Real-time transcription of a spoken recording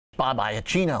Bob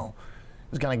Iacchino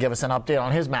is going to give us an update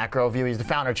on his macro view. He's the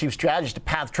founder and chief strategist at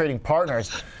Path Trading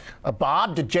Partners.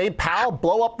 Bob, did Jay Powell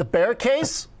blow up the bear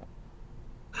case?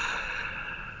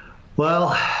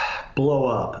 Well, blow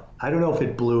up. I don't know if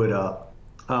it blew it up.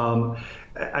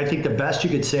 I think the best you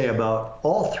could say about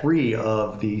all three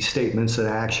of the statements and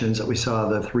actions that we saw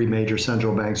the three major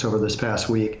central banks over this past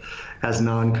week as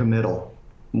non-committal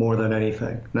more than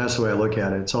anything. And that's the way I look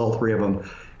at it. It's all three of them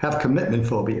have commitment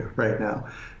phobia right now.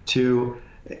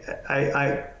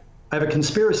 I have a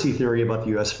conspiracy theory about the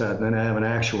U.S. Fed, and then I have an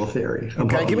actual theory.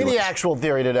 Okay, give me the actual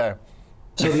theory today.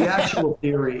 So the actual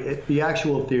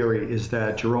theory is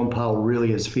that Jerome Powell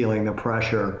really is feeling the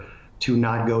pressure to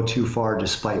not go too far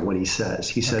despite what he says.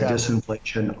 He said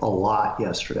disinflation a lot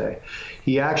yesterday.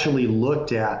 He actually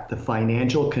looked at the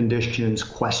financial conditions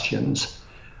questions.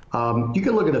 You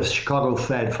can look at the Chicago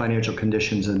Fed Financial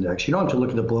Conditions Index. You don't have to look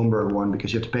at the Bloomberg one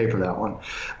because you have to pay for that one.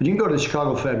 But you can go to the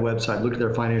Chicago Fed website, look at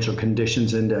their Financial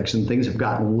Conditions Index, and things have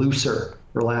gotten looser,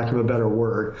 for lack of a better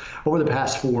word, over the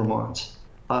past 4 months.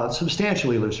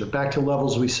 Substantially looser, back to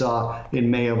levels we saw in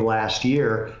May of last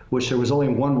year, which there was only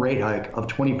one rate hike of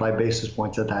 25 basis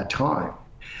points at that time.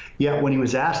 Yet when he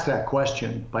was asked that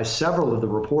question by several of the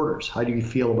reporters, how do you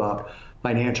feel about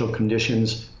financial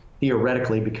conditions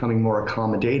theoretically becoming more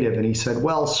accommodative? And he said,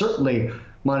 well, certainly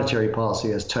monetary policy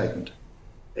has tightened.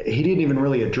 He didn't even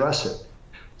really address it.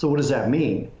 So what does that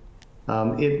mean?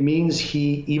 It means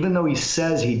even though he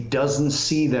says he doesn't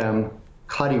see them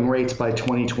cutting rates by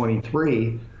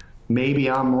 2023, maybe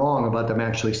I'm wrong about them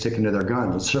actually sticking to their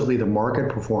guns. And certainly the market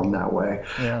performed that way.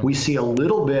 Yeah. We see a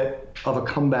little bit of a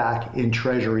comeback in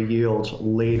Treasury yields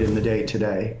late in the day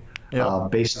today,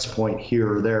 basis point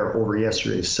here or there over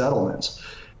yesterday's settlements.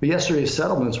 But yesterday's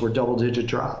settlements were double-digit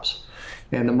drops.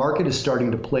 And the market is starting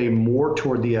to play more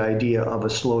toward the idea of a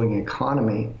slowing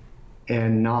economy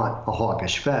and not a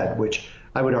hawkish Fed, which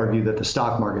I would argue that the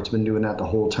stock market's been doing that the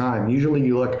whole time. Usually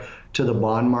you look to the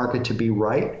bond market to be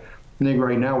right. I think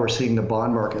right now we're seeing the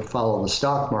bond market follow the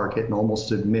stock market and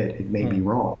almost admit it may be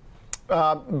wrong.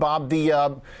 Bob,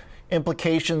 the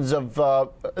implications of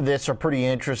this are pretty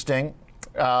interesting.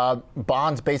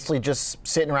 Bonds basically just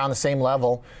sitting around the same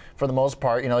level for the most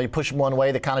part. You know, you push them one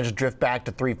way, they kind of just drift back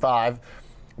to 3.5.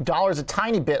 Dollar's a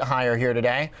tiny bit higher here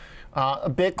today.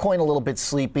 Bitcoin a little bit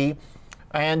sleepy.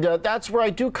 And that's where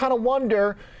I do kind of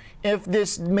wonder if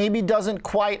this maybe doesn't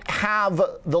quite have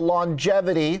the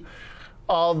longevity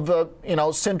of,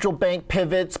 central bank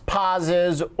pivots,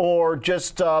 pauses, or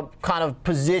just kind of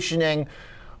positioning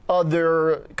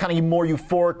other kind of more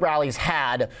euphoric rallies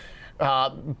had.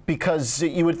 Because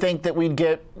you would think that we'd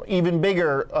get even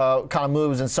bigger kind of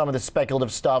moves in some of the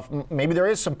speculative stuff. Maybe there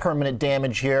is some permanent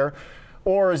damage here.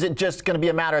 Or is it just going to be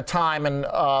a matter of time and,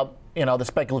 the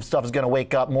speculative stuff is going to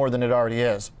wake up more than it already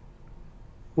is?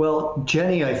 Well,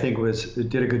 Jenny, I think,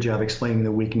 did a good job explaining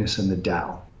the weakness in the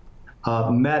Dow.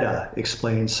 Meta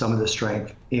explains some of the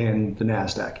strength in the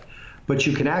NASDAQ. But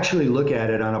you can actually look at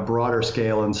it on a broader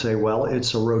scale and say, well,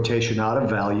 it's a rotation out of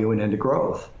value and into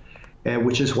growth,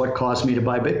 which is what caused me to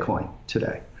buy Bitcoin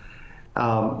today.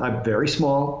 I'm very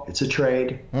small. It's a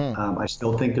trade. I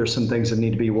still think there's some things that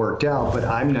need to be worked out, but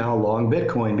I'm now long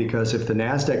Bitcoin because if the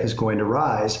NASDAQ is going to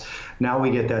rise, now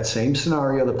we get that same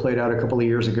scenario that played out a couple of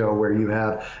years ago where you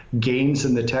have gains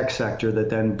in the tech sector that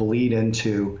then bleed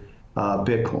into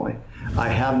Bitcoin. I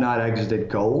have not exited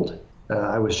gold.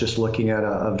 I was just looking at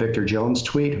a Victor Jones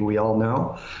tweet, who we all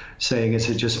know, saying, is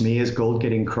it just me? Is gold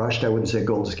getting crushed? I wouldn't say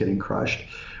gold is getting crushed.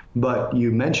 But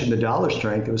you mentioned the dollar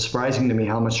strength. It was surprising to me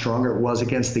how much stronger it was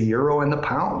against the euro and the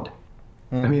pound.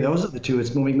 I mean, those are the two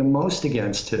it's moving the most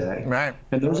against today. Right.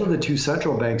 And those are the two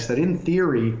central banks that, in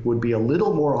theory, would be a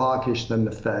little more hawkish than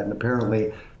the Fed. And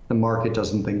apparently, the market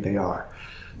doesn't think they are.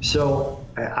 So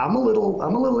I'm a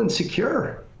little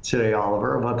insecure today,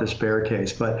 Oliver, about this bear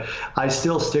case. But I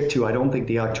still stick to, I don't think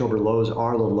the October lows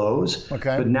are the lows.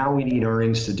 Okay. But now we need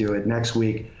earnings to do it. Next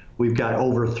week, we've got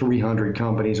over 300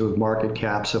 companies with market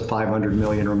caps of 500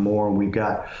 million or more, and we've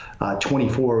got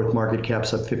 24 with market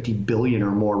caps of 50 billion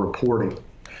or more reporting.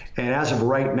 And as of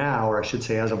right now, or I should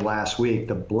say as of last week,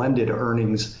 the blended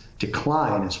earnings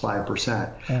decline is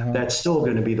 5%. That's still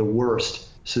going to be the worst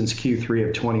since Q3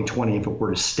 of 2020 if it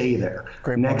were to stay there.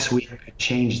 Next week could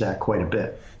change that quite a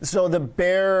bit. So the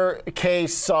bear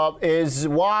case is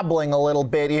wobbling a little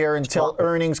bit here until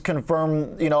earnings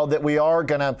confirm, that we are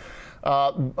going to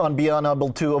be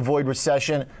unable to avoid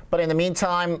recession. But in the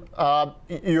meantime,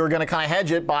 you're going to kind of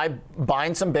hedge it by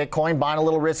buying some Bitcoin, buying a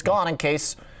little risk on in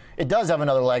case it does have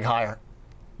another leg higher.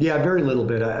 Yeah, very little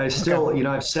bit. I still,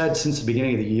 I've said since the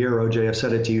beginning of the year, OJ, I've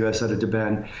said it to you, I've said it to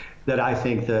Ben, that I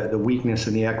think the weakness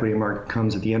in the equity market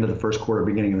comes at the end of the first quarter,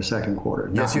 beginning of the second quarter.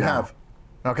 Yes, you have.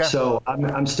 Okay. So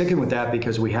I'm sticking with that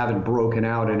because we haven't broken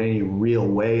out in any real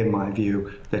way, in my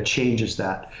view, that changes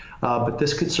that. But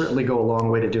this could certainly go a long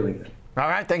way to doing it. All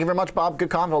right. Thank you very much, Bob. Good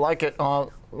convo. Like it.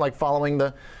 Like following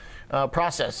the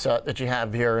process that you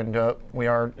have here, and we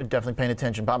are definitely paying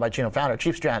attention. Bob Vicino, founder,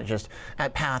 chief strategist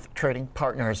at Path Trading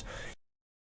Partners.